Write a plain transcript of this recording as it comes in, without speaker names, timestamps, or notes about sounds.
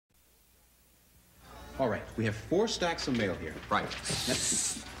All right, we have 4 stacks of mail here. Right.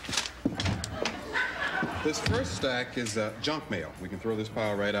 This first stack is junk mail. We can throw this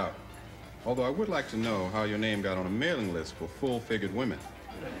pile right out. Although I would like to know how your name got on a mailing list for full-figured women.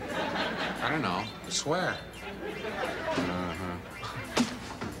 I don't know. I swear.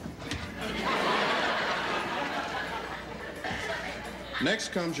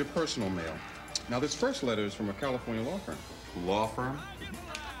 Next comes your personal mail. Now, this first letter is from a California law firm. Law firm?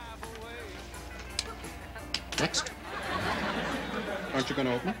 Next. Aren't you going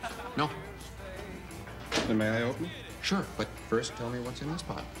to open it? No. Then may I open it? Sure, but first tell me what's in this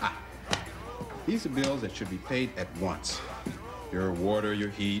pot. These are bills that should be paid at once. Your water, your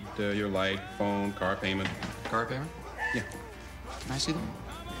heat, your light, phone, car payment. Car payment? Yeah. Can I see them?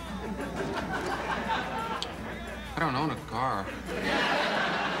 I don't own a car.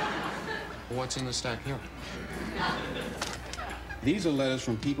 What's in the stack here? These are letters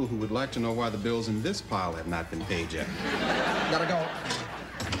from people who would like to know why the bills in this pile have not been paid yet. Gotta go.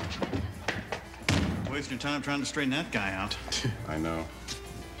 Wasting your time trying to straighten that guy out. I know.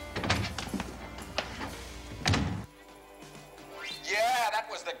 Yeah, that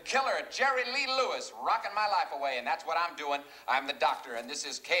was the killer, Jerry Lee Lewis, rocking my life away, and that's what I'm doing. I'm the doctor, and this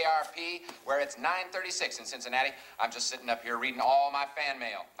is KRP, where it's 9:36 in Cincinnati. I'm just sitting up here reading all my fan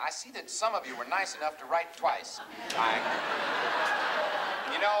mail. I see that some of you were nice enough to write twice.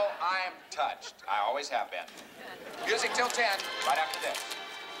 You know, I'm touched. I always have been. Music till 10, right after this.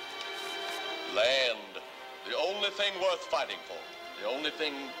 Land, the only thing worth fighting for, the only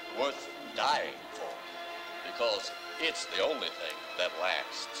thing worth dying for, because it's the only thing that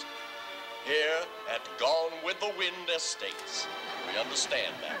lasts. Here at Gone with the Wind Estates, we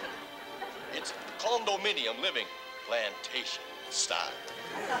understand that. It's condominium living, plantation style.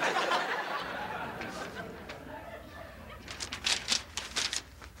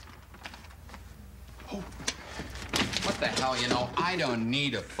 What the hell, you know, I don't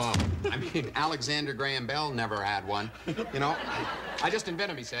need a phone. I mean, Alexander Graham Bell never had one. You know, I just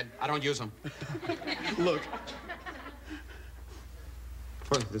invented them, he said. I don't use them. Look.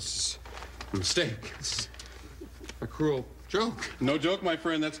 Well, this is a mistake. It's a cruel joke. No joke, my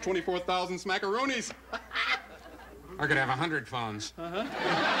friend. That's 24,000 smackaroonies. I could have 100 phones.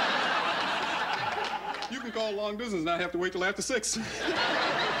 You can call long distance and not have to wait till after 6.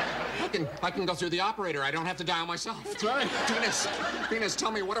 I can go through the operator. I don't have to dial myself. That's right. Venus,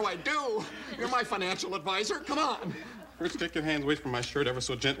 tell me, what do I do? You're my financial advisor. Come on. First, take your hands away from my shirt ever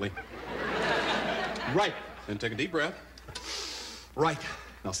so gently. Right. Then take a deep breath. Right.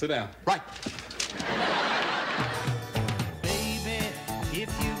 Now sit down. Right. Baby, if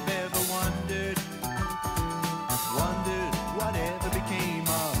you've ever wondered whatever became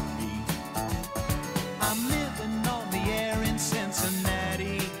of me, I'm living on the air in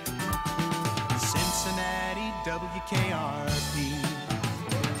Cincinnati, WKRP.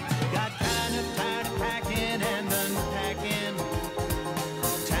 Got kind of tired of packing and unpacking,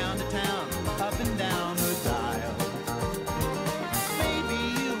 town to town, up and down the dial. Maybe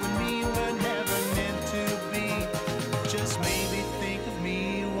you and me were never meant to be. Just maybe think of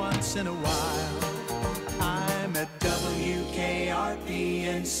me once in a while. I'm at WKRP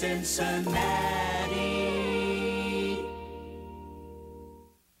in Cincinnati.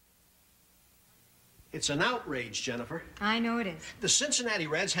 It's an outrage, Jennifer. I know it is. The Cincinnati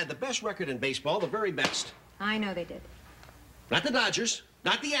Reds had the best record in baseball, the very best. I know they did. Not the Dodgers,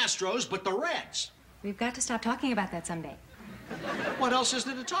 not the Astros, but the Reds. We've got to stop talking about that someday. What else is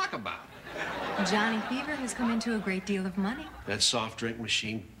there to talk about? Johnny Fever has come into a great deal of money. That soft drink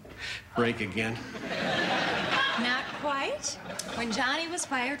machine break again. Not quite. When Johnny was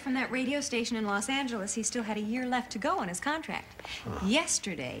fired from that radio station in Los Angeles, he still had a year left to go on his contract.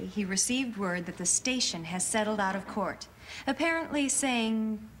 Yesterday, he received word that the station has settled out of court. Apparently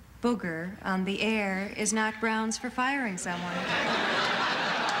saying booger on the air is not grounds for firing someone.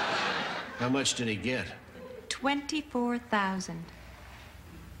 How much did he get? $24,000.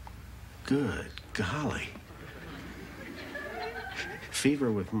 Good golly.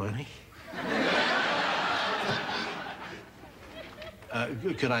 Fever with money?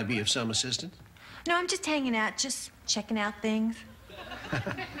 Could I be of some assistance? No, I'm just hanging out, just checking out things.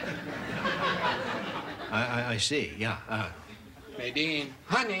 I see, yeah. Nadine.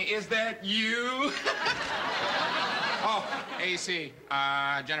 Honey, is that you? Oh, AC.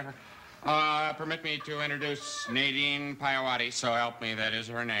 Jennifer. Permit me to introduce Nadine Paiawati, so help me, that is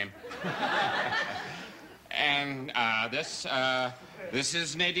her name. And this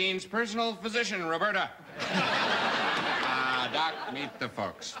is Nadine's personal physician, Roberta. Doc, meet the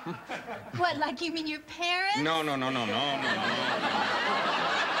folks. What, like you mean your parents? No.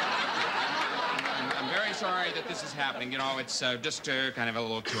 I'm very sorry that this is happening. You know, it's just kind of a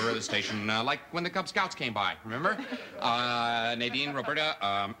little tour of the station, like when the Cub Scouts came by, remember? Nadine,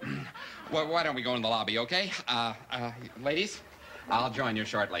 Roberta, well, why don't we go in the lobby, okay? Ladies, I'll join you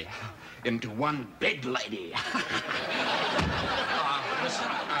shortly. Into one big lady. Listen,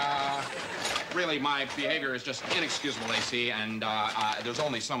 really, my behavior is just inexcusable, AC, and there's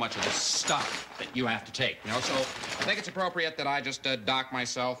only so much of this stuff that you have to take, you know? So I think it's appropriate that I just dock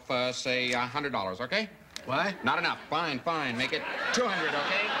myself, say, $100, okay? What? Not enough. Fine, fine. Make it 200,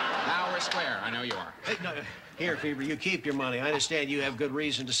 okay? Now we're square. I know you are. Hey, no, here, Fever, you keep your money. I understand you have good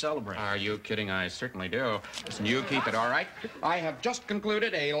reason to celebrate. Are you kidding? I certainly do. Listen, you keep it, all right? I have just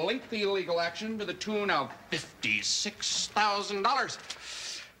concluded a lengthy legal action to the tune of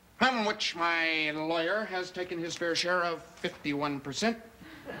 $56,000, from which my lawyer has taken his fair share of 51%.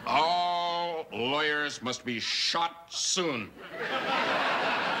 All lawyers must be shot soon.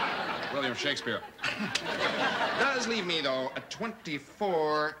 William Shakespeare. Does leave me, though,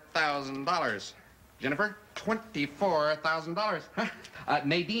 $24,000. Jennifer, $24,000.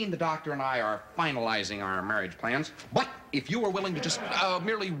 Nadine, the doctor, and I are finalizing our marriage plans. But if you were willing to just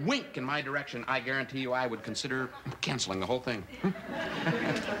merely wink in my direction, I guarantee you I would consider canceling the whole thing.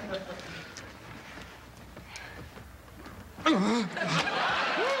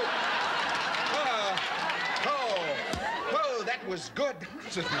 Oh, that was good.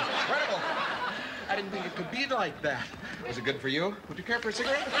 This is incredible. I didn't think it could be like that. Was it good for you? Would you care for a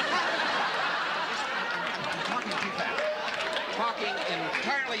cigarette? Talking too fast. Talking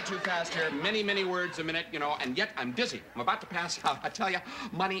entirely too fast here. Many, many words a minute, you know, and yet I'm dizzy. I'm about to pass out. I tell you,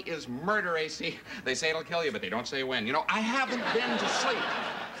 money is murder, AC. They say it'll kill you, but they don't say when. You know, I haven't been to sleep.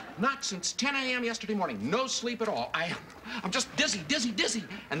 Not since 10 a.m. yesterday morning. No sleep at all. I'm just dizzy, dizzy, dizzy.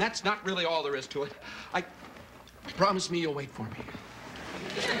 And that's not really all there is to it. Promise me you'll wait for me.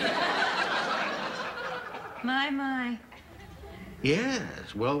 My.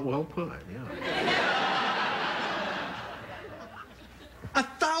 Yes, well put, yeah.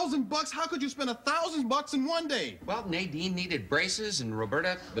 $1,000? How could you spend $1,000 in one day? Well, Nadine needed braces, and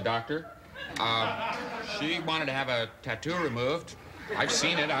Roberta, the doctor, she wanted to have a tattoo removed. I've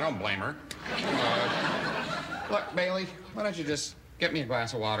seen it. I don't blame her. Look, Bailey, why don't you just get me a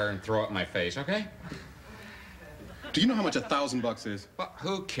glass of water and throw it in my face, okay? Do you know how much $1,000 is? Well,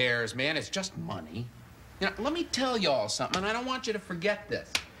 who cares, man? It's just money. You know, let me tell you all something, and I don't want you to forget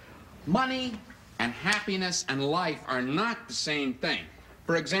this. Money and happiness and life are not the same thing.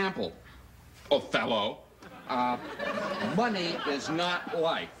 For example, Othello, money is not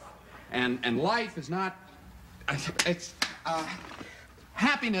life, and life is not. It's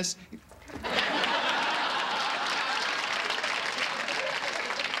happiness.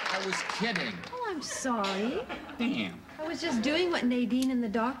 I was kidding. Oh, I'm sorry. Damn. I was just doing what Nadine and the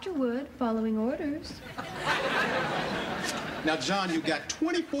doctor would, following orders. Now, John, you got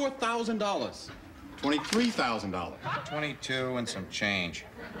 $24,000. $23,000. 22 and some change.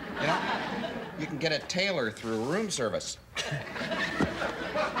 You know, you can get a tailor through room service.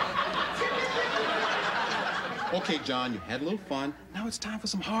 Okay, John, you had a little fun. Now it's time for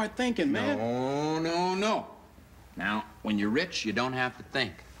some hard thinking, man. No. Now, when you're rich, you don't have to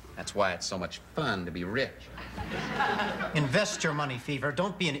think. That's why it's so much fun to be rich. Invest your money, Fever.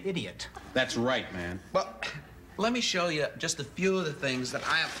 Don't be an idiot. That's right, man. Well, let me show you just a few of the things that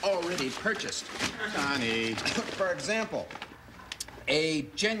I have already purchased. Johnny. For example, a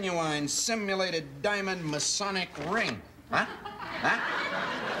genuine simulated diamond Masonic ring. Huh?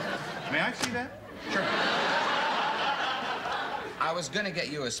 May I see that? Sure. I was gonna get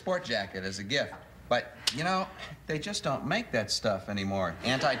you a sport jacket as a gift, but, you know, they just don't make that stuff anymore.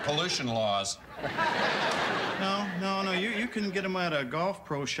 Anti-pollution laws. No. You can get them at a golf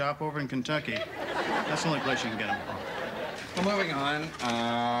pro shop over in Kentucky. That's the only place you can get them. Well, moving on.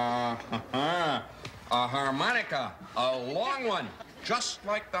 A harmonica. A long one. Just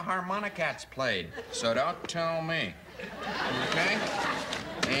like the harmonicats played. So don't tell me. Okay?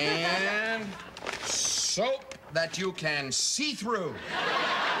 And soap that you can see through.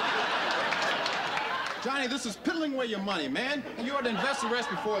 Johnny, this is piddling away your money, man. And you ought to invest the rest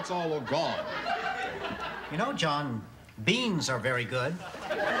before it's all gone. You know, John, beans are very good.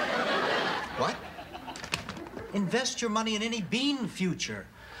 What? Invest your money in any bean future.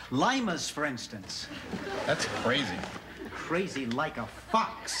 Limas, for instance. That's crazy. Crazy like a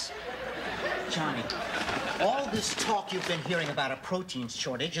fox. Johnny, all this talk you've been hearing about a protein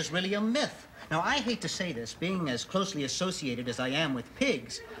shortage is really a myth. Now, I hate to say this, being as closely associated as I am with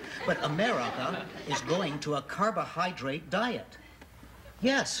pigs, but America is going to a carbohydrate diet.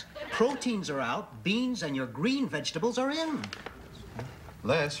 Yes, proteins are out, beans and your green vegetables are in.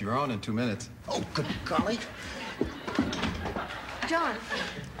 Les, you're on in 2 minutes. Oh, good golly. John,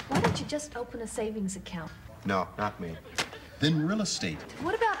 why don't you just open a savings account? No, not me. Then real estate.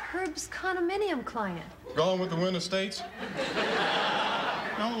 What about Herb's condominium client? Gone with the wind estates?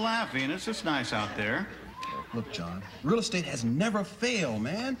 Don't laugh, Venus. It's nice out there. Look, John, real estate has never failed,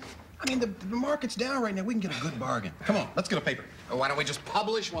 man. I mean, the market's down right now. We can get a good bargain. Come on, let's get a paper. Why don't we just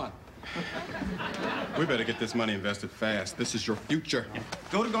publish one? We better get this money invested fast. This is your future.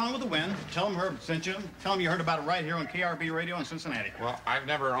 Go to Gone with the Wind. Tell them Herb sent you. Tell them you heard about it right here on KRB Radio in Cincinnati. Well, I've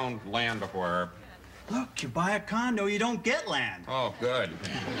never owned land before. Look, you buy a condo, you don't get land. Oh, good.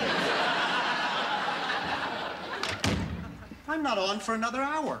 I'm not on for another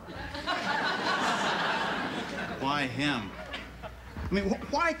hour. Why him? I mean,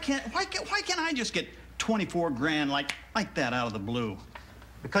 why can't I just get 24 grand like that out of the blue?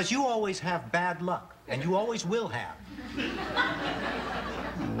 Because you always have bad luck, and you always will have.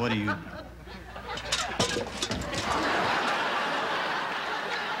 What do you...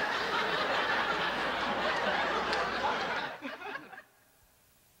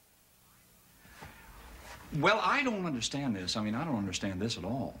 Well, I don't understand this. I mean, I don't understand this at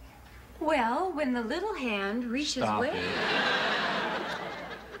all. Well, when the little hand reaches Stop way... it.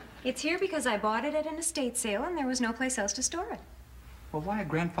 It's here because I bought it at an estate sale and there was no place else to store it. Well, why a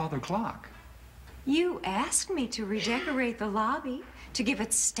grandfather clock? You asked me to redecorate the lobby, to give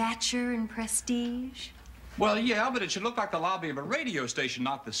it stature and prestige. Well, yeah, but it should look like the lobby of a radio station,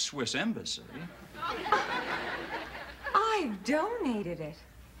 not the Swiss embassy. I've donated it.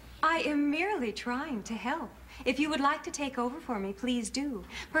 I am merely trying to help. If you would like to take over for me, please do.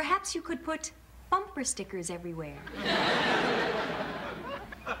 Perhaps you could put bumper stickers everywhere.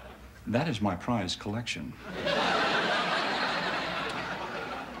 That is my prized collection.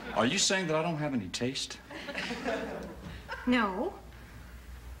 Are you saying that I don't have any taste? No.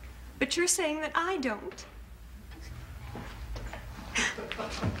 But you're saying that I don't.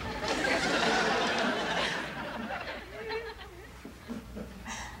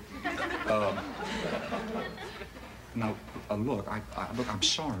 Now, look, look, I'm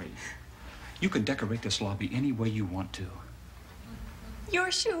sorry. You can decorate this lobby any way you want to.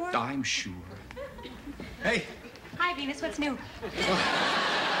 You're sure? I'm sure. Hey. Hi, Venus. What's new?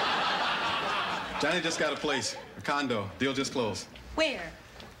 Johnny just got a place, a condo. Deal just closed. Where?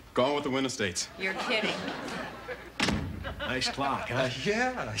 Gone with the wind estates. You're kidding. Nice clock, huh?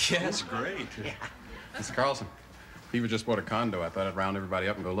 Yeah, it's great. Yeah. Mr. Carlson, Beaver just bought a condo. I thought I'd round everybody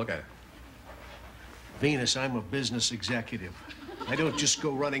up and go look at it. Venus, I'm a business executive. I don't just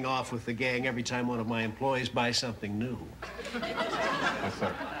go running off with the gang every time one of my employees buys something new. Yes,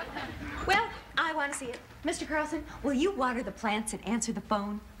 sir. Well, I want to see it. Mr. Carlson, will you water the plants and answer the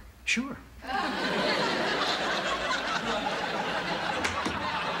phone? Sure.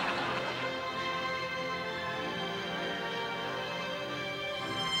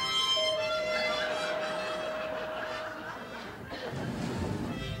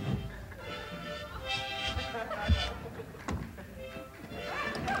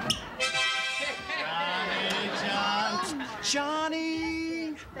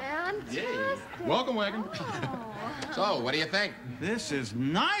 Johnny! Fantastic. Welcome, wagon. So, what do you think? This is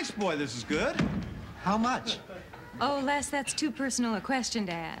nice, boy. This is good. How much? Oh, Les, that's too personal a question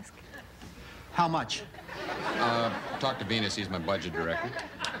to ask. How much? Talk to Venus. He's my budget director.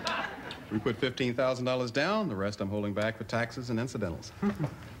 We put $15,000 down. The rest I'm holding back for taxes and incidentals.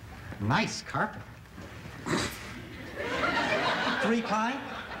 Nice carpet. 3 ply?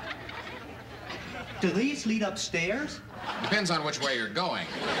 Do these lead upstairs? Depends on which way you're going.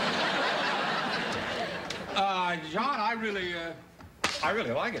 John, I really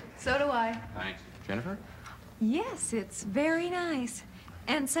like it. So do I. Thanks. Jennifer? Yes, it's very nice.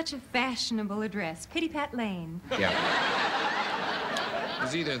 And such a fashionable address, Pitty Pat Lane. Yeah.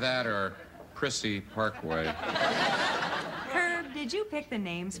 It's either that or Prissy Parkway. Herb, did you pick the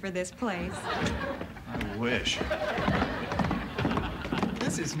names for this place? I wish.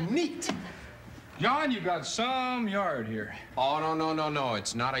 This is neat. John, you got some yard here. Oh, no.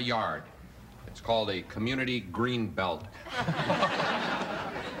 It's not a yard. It's called a community green belt.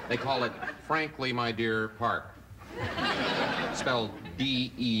 They call it, frankly, my dear, park. Spelled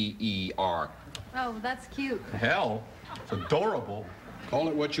D-E-E-R. Oh, that's cute. Hell, it's adorable. Call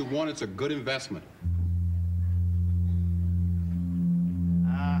it what you want. It's a good investment.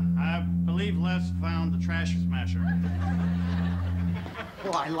 I believe Les found the trash smasher.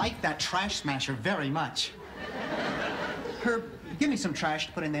 Well, I like that trash smasher very much. Herb, give me some trash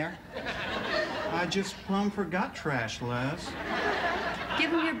to put in there. I just plumb forgot trash, Les. Give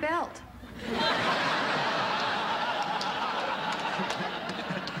him your belt.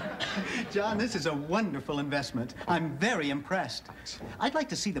 John, this is a wonderful investment. I'm very impressed. I'd like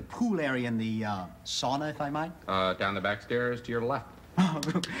to see the pool area and the sauna, if I might. Down the back stairs to your left. Oh,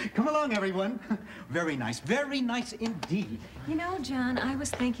 come along, everyone. Very nice indeed. You know, John, I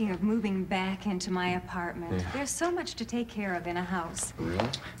was thinking of moving back into my apartment. Yeah. There's so much to take care of in a house. Really?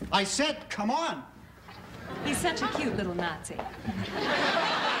 I said, come on. He's such a cute little Nazi.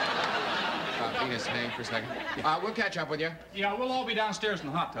 Venus, hang for a second. We'll catch up with you. Yeah, we'll all be downstairs in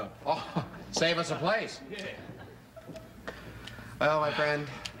the hot tub. Oh, save us a place. Yeah. Well, my friend,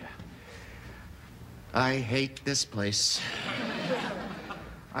 I hate this place.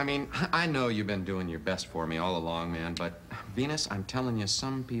 I mean, I know you've been doing your best for me all along, man, but Venus, I'm telling you,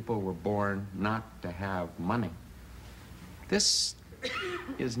 some people were born not to have money. This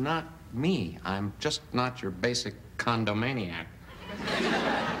is not me. I'm just not your basic condomaniac.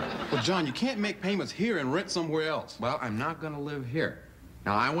 Well, John, you can't make payments here and rent somewhere else. Well, I'm not going to live here.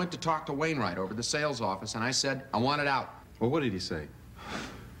 Now, I went to talk to Wainwright over the sales office, and I said I want it out. Well, what did he say?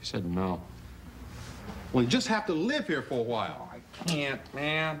 He said no. Well, you just have to live here for a while. I can't,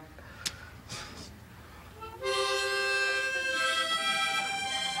 man.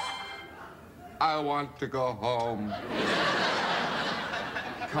 I want to go home.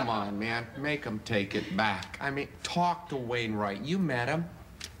 Come on, man. Make him take it back. I mean, talk to Wainwright. You met him.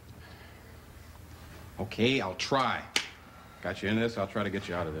 Okay, I'll try. Got you in this, I'll try to get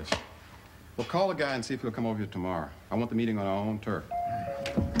you out of this. We'll call the guy and see if he'll come over here tomorrow. I want the meeting on our own turf.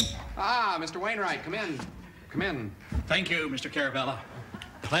 Ah, Mr. Wainwright, come in. Come in. Thank you, Mr. Carabella.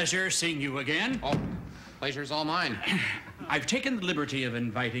 Pleasure seeing you again. Oh, pleasure's all mine. I've taken the liberty of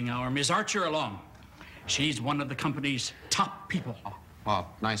inviting our Miss Archer along. She's one of the company's top people. Oh, well,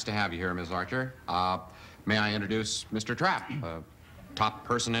 nice to have you here, Miss Archer. May I introduce Mr. Trapp, a top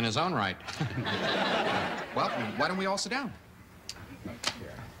person in his own right. Well, why don't we all sit down?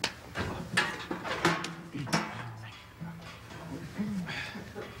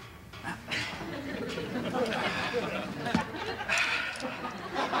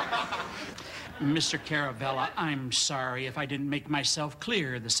 Mr. Carabella, I'm sorry if I didn't make myself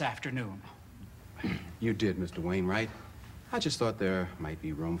clear this afternoon. You did, Mr. Wainwright. I just thought there might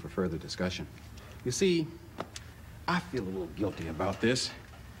be room for further discussion. You see, I feel a little guilty about this.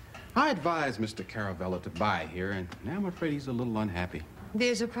 I advised Mr. Caravella to buy here, and now I'm afraid he's a little unhappy.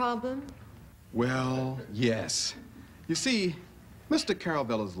 There's a problem? Well, yes. You see, Mr.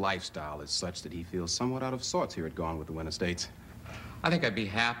 Caravella's lifestyle is such that he feels somewhat out of sorts here at Gone with the Wind Estates. I think I'd be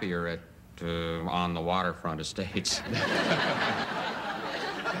happier at on the waterfront estates.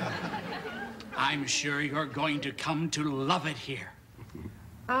 I'm sure you're going to come to love it here.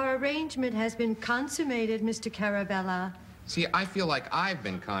 Our arrangement has been consummated, Mr. Carabella. See, I feel like I've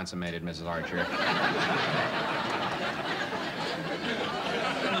been consummated, Mrs. Archer.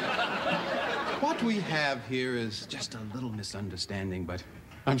 What we have here is just a little misunderstanding, but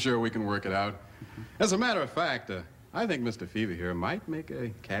I'm sure we can work it out. As a matter of fact, I think Mr. Fever here might make a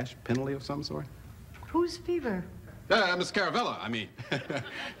cash penalty of some sort. Who's Fever? Mr. Caravella, I mean.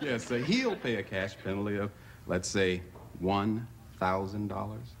 Yes, he'll pay a cash penalty of, let's say, $1,000.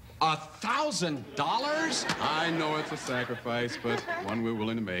 $1,000? I know it's a sacrifice, but one we're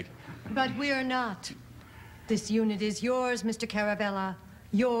willing to make. But we're not. This unit is yours, Mr. Carabella.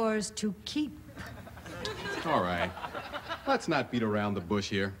 Yours to keep. All right. Let's not beat around the bush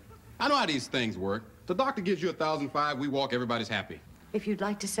here. I know how these things work. The doctor gives you $1,500, we walk, everybody's happy. If you'd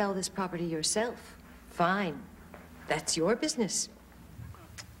like to sell this property yourself, fine. That's your business.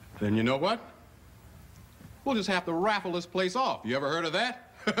 Then you know what? We'll just have to raffle this place off. You ever heard of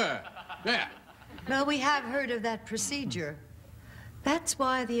that? Yeah. Well, we have heard of that procedure. That's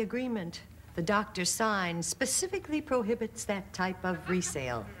why the agreement the doctor signed specifically prohibits that type of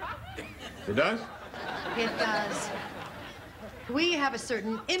resale. It does? It does. We have a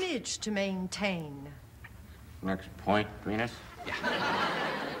certain image to maintain. Next point, Venus.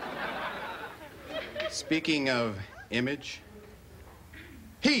 Speaking of image,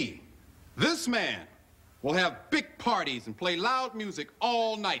 this man, will have big parties and play loud music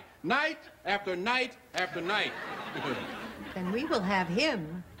all night, night after night after night. Then we will have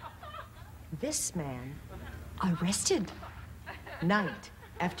him, this man, arrested. Night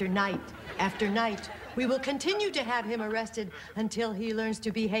after night after night. We will continue to have him arrested until he learns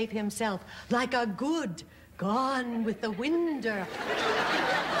to behave himself like a good Gone with the Winder.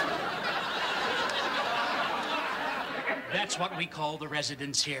 That's what we call the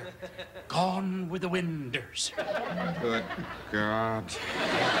residents here. Gone with the Winders. Good God.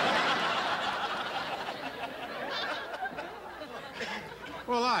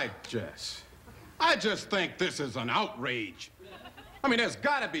 Well, I just think this is an outrage. I mean, there's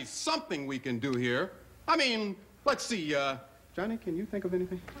got to be something we can do here. I mean, let's see, Johnny, can you think of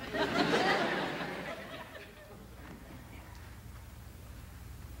anything?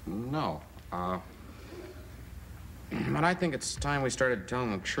 No. But I think it's time we started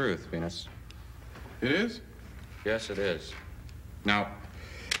telling the truth, Venus. It is? Yes, it is. Now,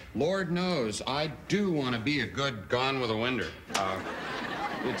 Lord knows I do want to be a good Gone with the Winder.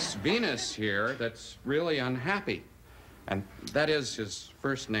 It's Venus here that's really unhappy. And that is his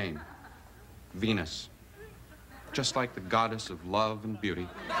first name, Venus. Just like the goddess of love and beauty.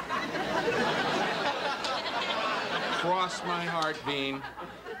 Cross my heart, Veen.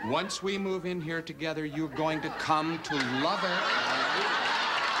 Once we move in here together, you're going to come to love her.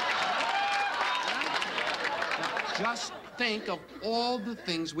 Just think of all the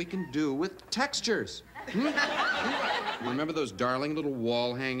things we can do with textures. Remember those darling little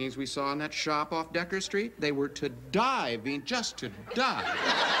wall hangings we saw in that shop off Decker Street? They were to die, Veen, just to die.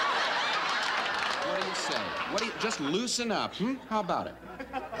 What do you say? Just loosen up, How about it?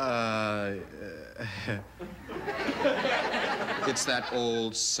 It's that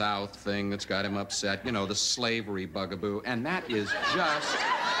old South thing that's got him upset. You know, the slavery bugaboo. And that is just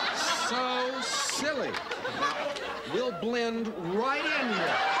so silly. Now, we'll blend right in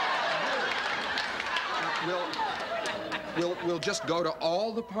here. We'll just go to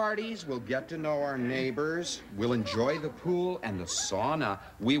all the parties. We'll get to know our neighbors. We'll enjoy the pool and the sauna.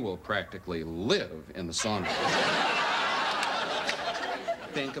 We will practically live in the sauna.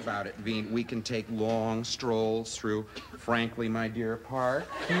 Think about it, Veen. We can take long strolls through Frankly, My Dear Park.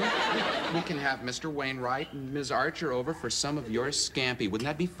 We can have Mr. Wainwright and Ms. Archer over for some of your scampi. Wouldn't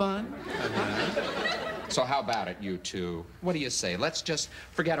that be fun? So how about it, you two? What do you say? Let's just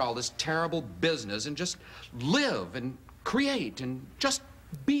forget all this terrible business and just live and create and just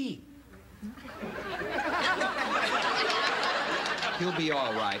be. He'll be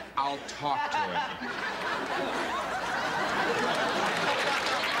all right. I'll talk to him.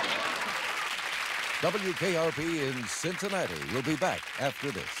 WKRP in Cincinnati. We'll be back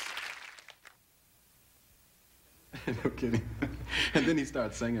after this. No kidding. And then he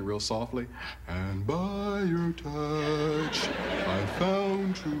starts singing real softly. And by your touch, I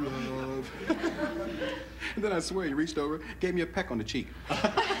found true love. And then I swear he reached over, gave me a peck on the cheek.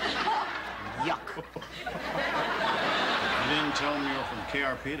 Yuck. You didn't tell them you were from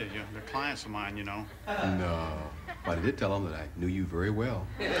KRP, did you? They're clients of mine, you know. No. But I did tell him that I knew you very well.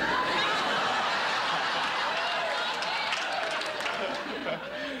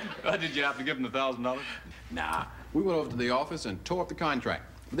 Did you have to give him the $1,000? Nah. We went over to the office and tore up the contract.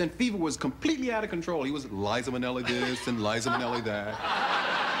 But then Fever was completely out of control. He was Liza Minnelli this and Liza Minnelli that.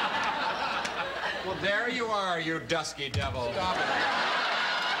 Well, there you are, you dusky devil. Stop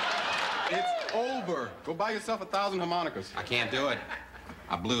it. It's over. Go buy yourself 1,000 harmonicas. I can't do it.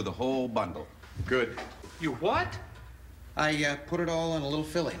 I blew the whole bundle. Good. You what? I put it all in a little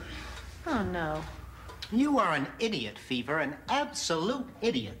filling. Oh, no. You are an idiot, Fever, an absolute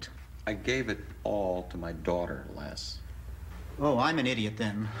idiot. I gave it all to my daughter, Les. Oh, I'm an idiot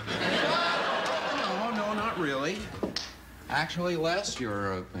then. No, not really. Actually, Les,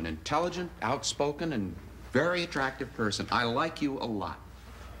 you're an intelligent, outspoken, and very attractive person. I like you a lot.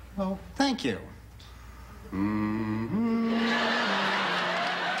 Well, thank you. Mm.